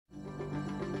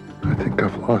I think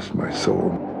I've lost my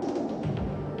soul.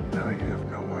 I have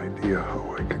no idea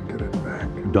how I can get it back.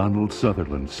 Donald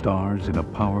Sutherland stars in a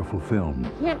powerful film.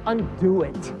 You can't undo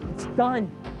it. It's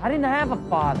done. I didn't have a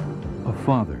father. A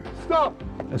father. Stop!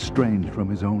 Estranged from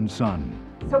his own son.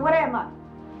 So what am I?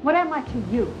 What am I to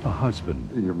you? A husband.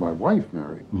 You're my wife,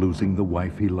 Mary. Losing the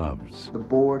wife he loves. The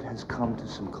board has come to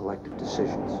some collective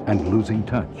decisions. And losing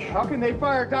touch. How can they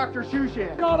fire Dr.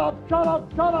 Shushan? Shut up, shut up,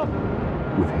 shut up!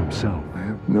 With himself. I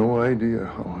have no idea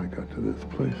how I got to this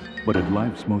place. But at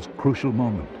life's most crucial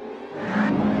moment,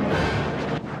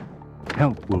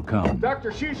 help will come.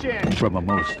 Dr. Shushan! From a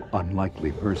most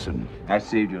unlikely person. I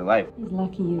saved your life. He's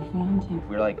lucky you found him.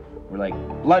 We're like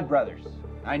blood brothers.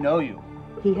 I know you.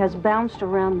 He has bounced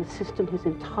around the system his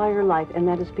entire life, and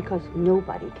that is because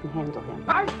nobody can handle him.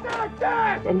 I said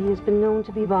that! And he has been known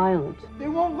to be violent. They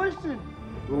won't listen.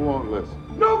 Who won't listen?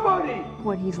 Nobody!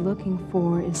 What he's looking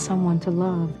for is someone to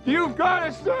love, You've got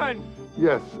a son!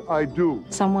 Yes, I do.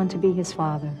 someone to be his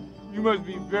father. You must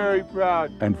be very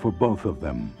proud. And for both of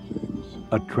them,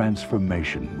 a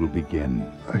transformation will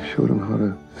begin. I showed him how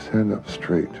to stand up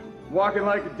straight. Walking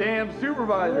like a damn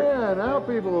supervisor. Yeah, now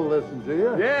people will listen to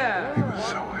you. Yeah. He was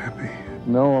so happy.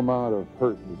 No amount of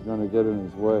hurt is going to get in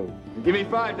his way. Give me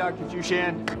 5, Dr.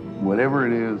 Shushan. Whatever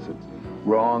it is that's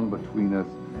wrong between us,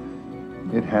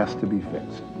 it has to be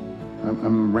fixed.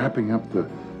 I'm wrapping up the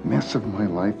mess of my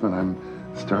life and I'm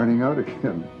starting out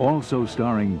again. Also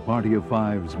starring Party of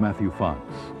Five's Matthew Fox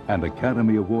and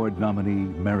Academy Award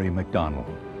nominee Mary McDonnell.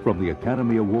 From the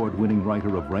Academy Award-winning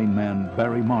writer of Rain Man,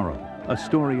 Barry Morrow. A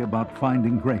story about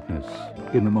finding greatness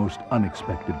in the most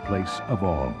unexpected place of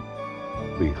all,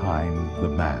 behind the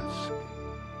mask.